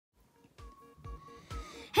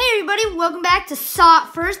Hey everybody, welcome back to Saw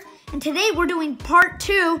It First, and today we're doing part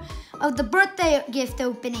 2 of the birthday gift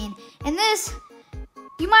opening. And this,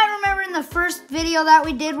 you might remember in the first video that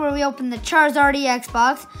we did where we opened the Charizard EX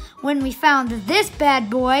box, when we found this bad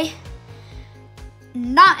boy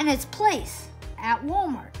not in its place at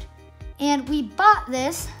Walmart. And we bought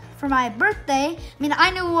this for my birthday. I mean, I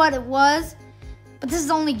knew what it was, but this is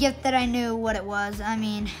the only gift that I knew what it was. I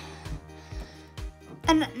mean,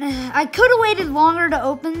 and I could have waited longer to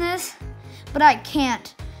open this, but I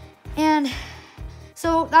can't. And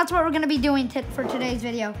so that's what we're gonna be doing for today's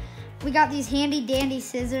video. We got these handy dandy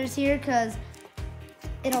scissors here because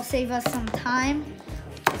it'll save us some time.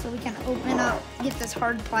 So we can open up, get this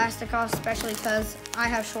hard plastic off, especially because I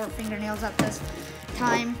have short fingernails at this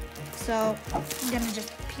time. So I'm gonna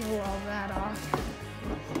just peel all that off.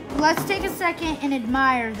 Let's take a second and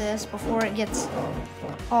admire this before it gets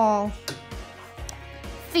all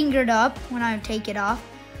fingered up when I take it off.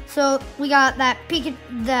 So we got that the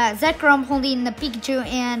Zekrom holding the Pikachu,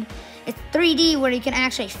 and it's 3D where you can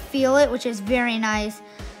actually feel it, which is very nice.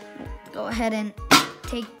 Go ahead and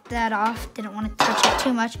take that off. Didn't want to touch it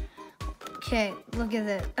too much. Okay, look at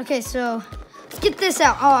this. Okay, so let's get this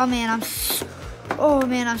out. Oh man,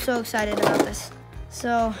 I'm so excited about this.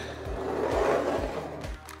 So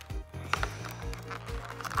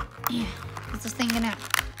yeah, get this thing gonna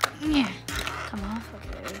come off. Okay,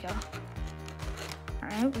 there we go. All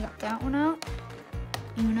right, we got that one out.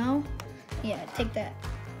 Yeah, take that.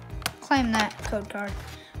 Claim that code card.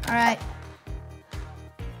 All right.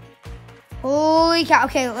 Holy cow.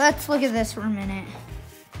 Okay, let's look at this for a minute.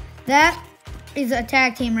 That is a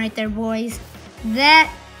tag team right there, boys. That's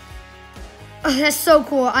so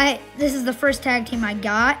cool. This is the first tag team I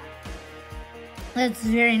got. That's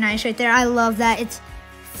very nice right there. I love that. It's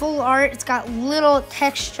full art. It's got little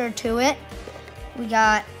texture to it. We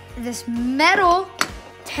got this metal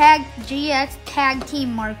GX tag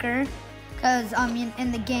team marker, because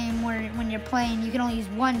in the game when you're playing, you can only use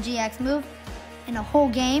one GX move in a whole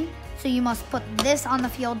game. So you must put this on the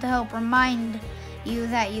field to help remind you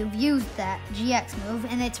that you've used that GX move.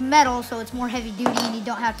 And it's metal, so it's more heavy duty, and you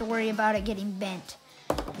don't have to worry about it getting bent.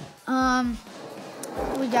 Let's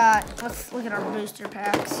look at our booster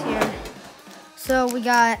packs here. So we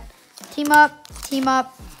got Team Up,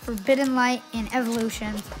 Forbidden Light, and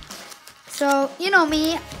Evolutions. So, you know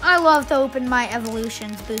me, I love to open my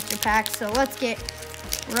Evolutions booster pack, so let's get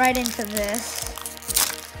right into this.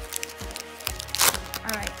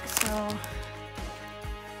 Alright, so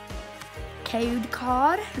code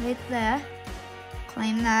card right there.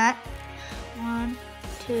 Claim that. 1,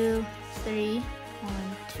 2, 3, 1,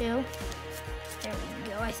 2. There we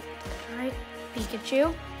go. I said that right.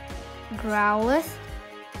 Pikachu, Growlithe,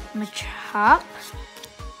 Machop,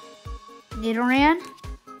 Nidoran,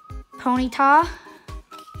 Ponyta,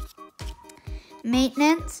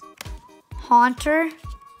 Maintenance, Haunter,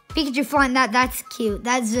 Pikachu flying. That's cute.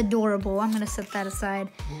 That's adorable. I'm gonna set that aside.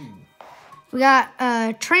 We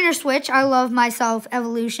got trainer switch. I love myself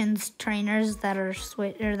Evolutions trainers that are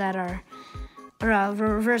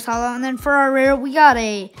reverse hollow. And then for our rare, we got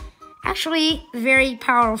a actually very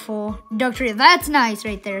powerful Ductrio. That's nice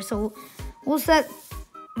right there. So we'll set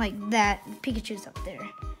like that. Pikachu's up there.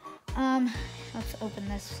 Let's open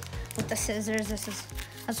this with the scissors.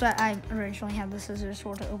 That's what I originally had the scissors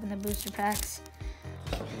for, to open the booster packs.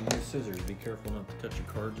 Use scissors. Be careful not to touch your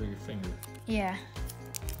cards or your finger. Yeah.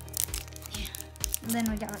 And then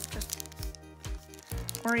we got just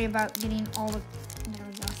worry about getting all the. There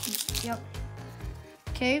we go. Yep.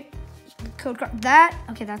 Okay. Code card.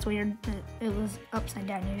 Okay, that's weird. It was upside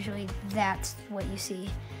down. Usually that's what you see.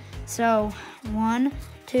 So 1,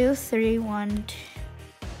 2, 3, 1, 2.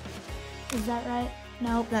 Is that right?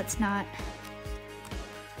 Nope, that's not.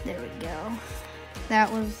 There we go. That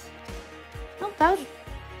was. Oh, that was.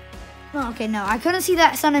 Oh, okay, no, I couldn't see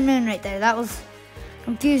that sun and moon right there. That was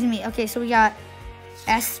confusing me. Okay, so we got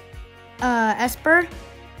Esper,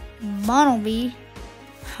 Bunnelby,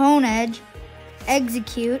 Honedge,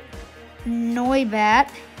 Execute, Noibat,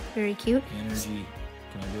 very cute. Energy,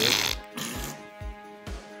 can I do it?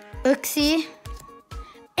 Uxie,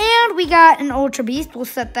 and we got an Ultra Beast. We'll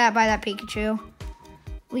set that by that Pikachu.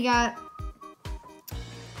 We got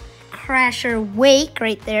Crasher Wake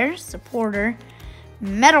right there, supporter.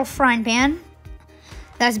 Metal Frying Pan.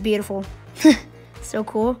 That's beautiful. So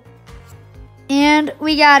cool. And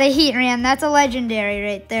we got a Heatran. That's a legendary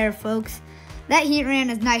right there, folks. That Heatran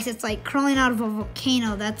is nice. It's like crawling out of a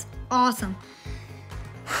volcano. That's awesome.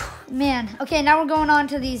 Man. Okay, now we're going on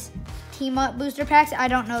to these Team Up booster packs. I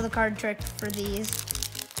don't know the card trick for these,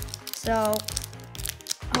 so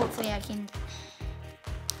hopefully I can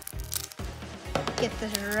get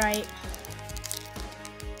this right.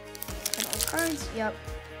 Get all cards. Yep.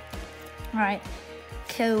 All right.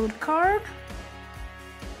 Code card.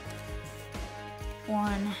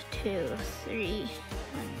 1, 2, 3.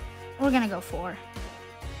 We're gonna go 4.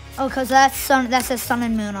 Oh, cause that says sun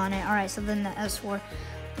and moon on it. All right, so then that's 4.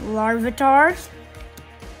 Larvitar,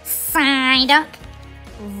 Psyduck,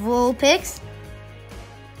 Vulpix,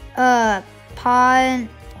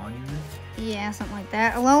 yeah, something like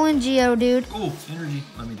that. Alolan Geodude. Oh, energy.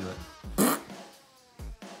 Let me do it.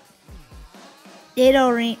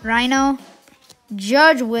 Ditto Rhino,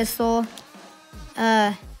 Judge Whistle,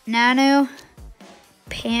 Nanu,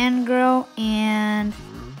 Pangro, and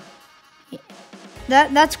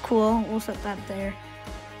that's cool. We'll set that there.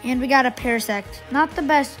 And we got a Parasect. Not the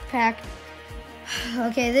best pack.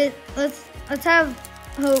 Okay, let's have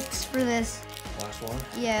hopes for this. Last one?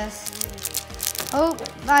 Yes.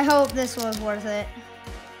 I hope this was worth it.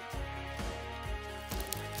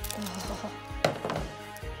 Oh.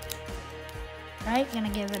 Right, gonna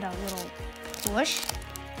give it a little push.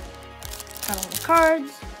 Got all the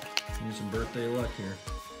cards. Use some birthday luck here.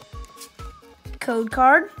 Code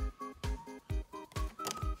card.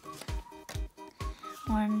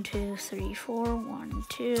 1, 2, 3, 4. 1,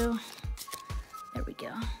 2. There we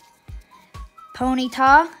go.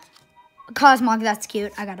 Ponyta. Cosmog, that's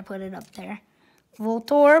cute. I gotta put it up there.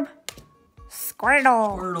 Voltorb.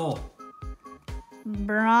 Squirtle.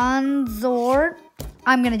 Bronzor.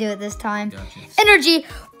 I'm gonna do it this time. Gotcha. Energy.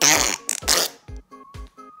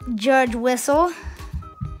 Judge Whistle.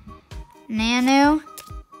 Nano.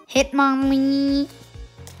 Hitmonlee.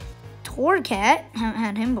 Torcat. Haven't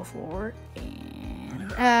had him before.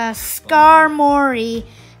 Skarmory.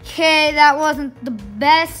 Okay, that wasn't the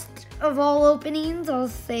best of all openings, I'll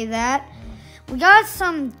say that. We got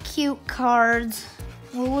some cute cards.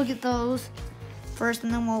 We'll look at those first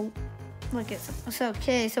and then we'll look at some. So,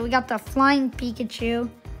 okay, so we got the Flying Pikachu.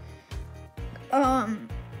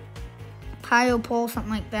 Pyopole,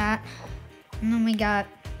 something like that. And then we got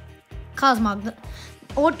Cosmog, the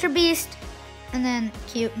Ultra Beast, and then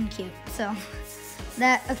cute and cute. So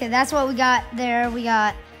that's what we got there. We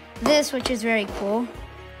got this, which is very cool.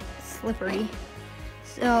 Slippery.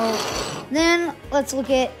 So then let's look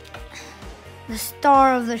at the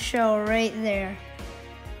star of the show right there.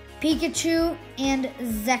 Pikachu and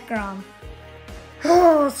Zekrom.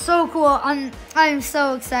 Oh, so cool. I'm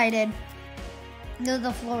so excited.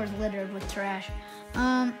 The floor is littered with trash.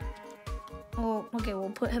 Oh, okay, we'll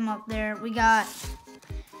put him up there. We got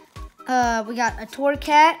a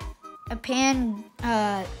Torcat, a Pangro.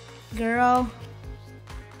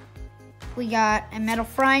 We got a metal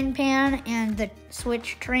frying pan and the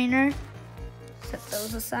switch trainer. Set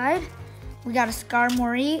those aside. We got a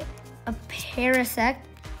Skarmory, a Parasect,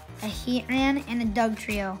 a Heatran, and a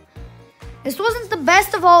Dugtrio. This wasn't the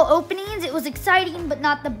best of all openings. It was exciting, but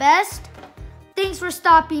not the best. Thanks for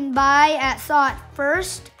stopping by at Saw It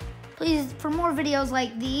First. Please, for more videos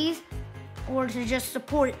like these, or to just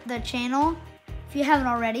support the channel, if you haven't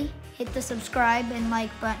already, hit the subscribe and like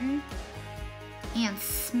button. And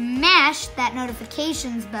smash that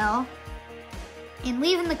notifications bell. And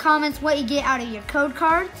leave in the comments what you get out of your code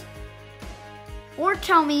cards. Or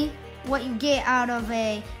tell me what you get out of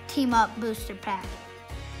a Team Up booster pack.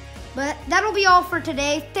 But that'll be all for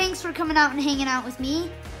today. Thanks for coming out and hanging out with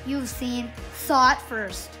me. You've seen Saw It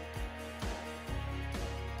First.